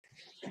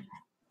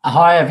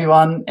Hi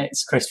everyone,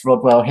 it's Chris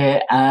Rodwell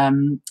here.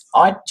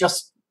 I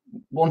just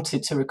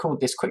wanted to record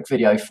this quick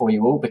video for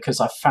you all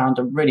because I found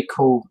a really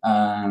cool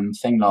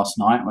thing last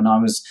night when I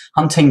was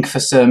hunting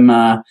for some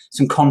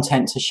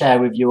content to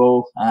share with you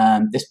all.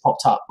 This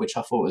popped up, which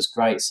I thought was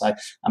great, so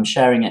I'm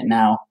sharing it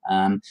now.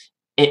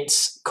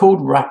 It's called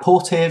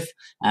Rapportive,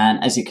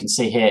 and as you can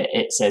see here,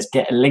 it says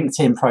get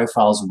LinkedIn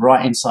profiles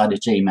right inside of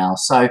Gmail.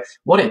 So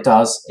what it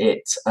does,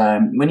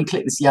 when you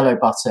click this yellow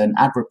button,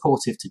 add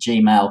Rapportive to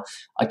Gmail,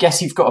 I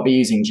guess you've got to be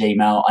using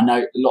Gmail. I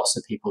know lots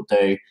of people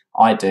do.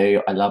 I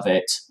do. I love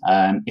it.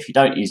 If you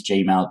don't use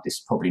Gmail, this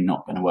is probably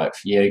not going to work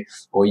for you,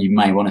 or you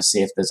may want to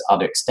see if there's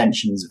other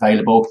extensions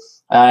available.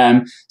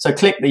 So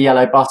click the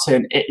yellow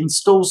button. It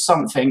installs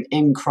something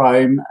in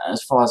Chrome,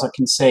 as far as I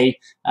can see.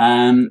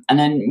 And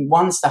then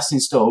once that's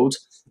installed,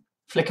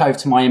 flick over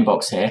to my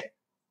inbox here.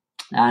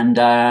 And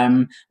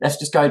let's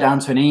just go down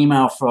to an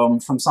email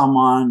from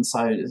someone.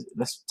 So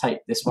let's take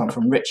this one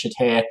from Richard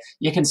here.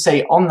 You can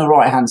see on the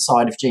right hand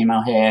side of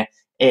Gmail here,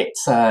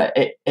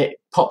 it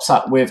pops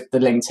up with the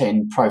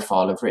LinkedIn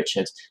profile of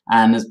Richard,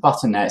 and there's a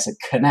button there. It says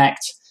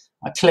connect.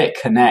 I click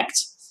connect,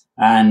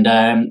 and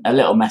a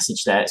little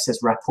message there. It says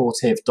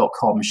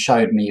rapportive.com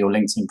showed me your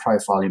LinkedIn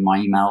profile in my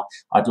email.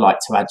 I'd like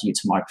to add you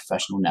to my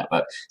professional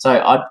network. So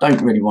I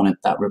don't really want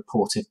that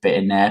Rapportive bit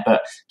in there,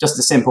 but just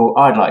a simple,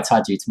 I'd like to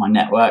add you to my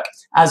network,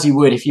 as you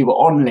would if you were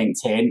on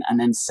LinkedIn, and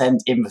then send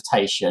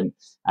invitation,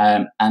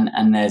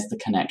 and there's the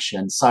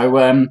connection.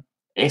 So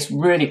it's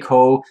really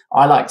cool.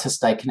 I like to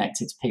stay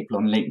connected to people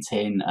on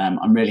LinkedIn.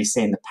 I'm really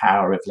seeing the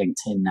power of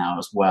LinkedIn now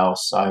as well.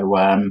 So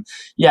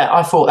yeah,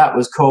 I thought that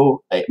was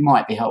cool. It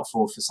might be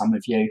helpful for some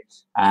of you.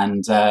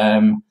 And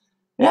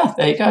yeah,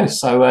 there you go.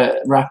 So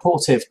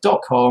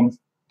rapportive.com,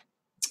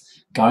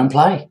 go and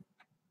play.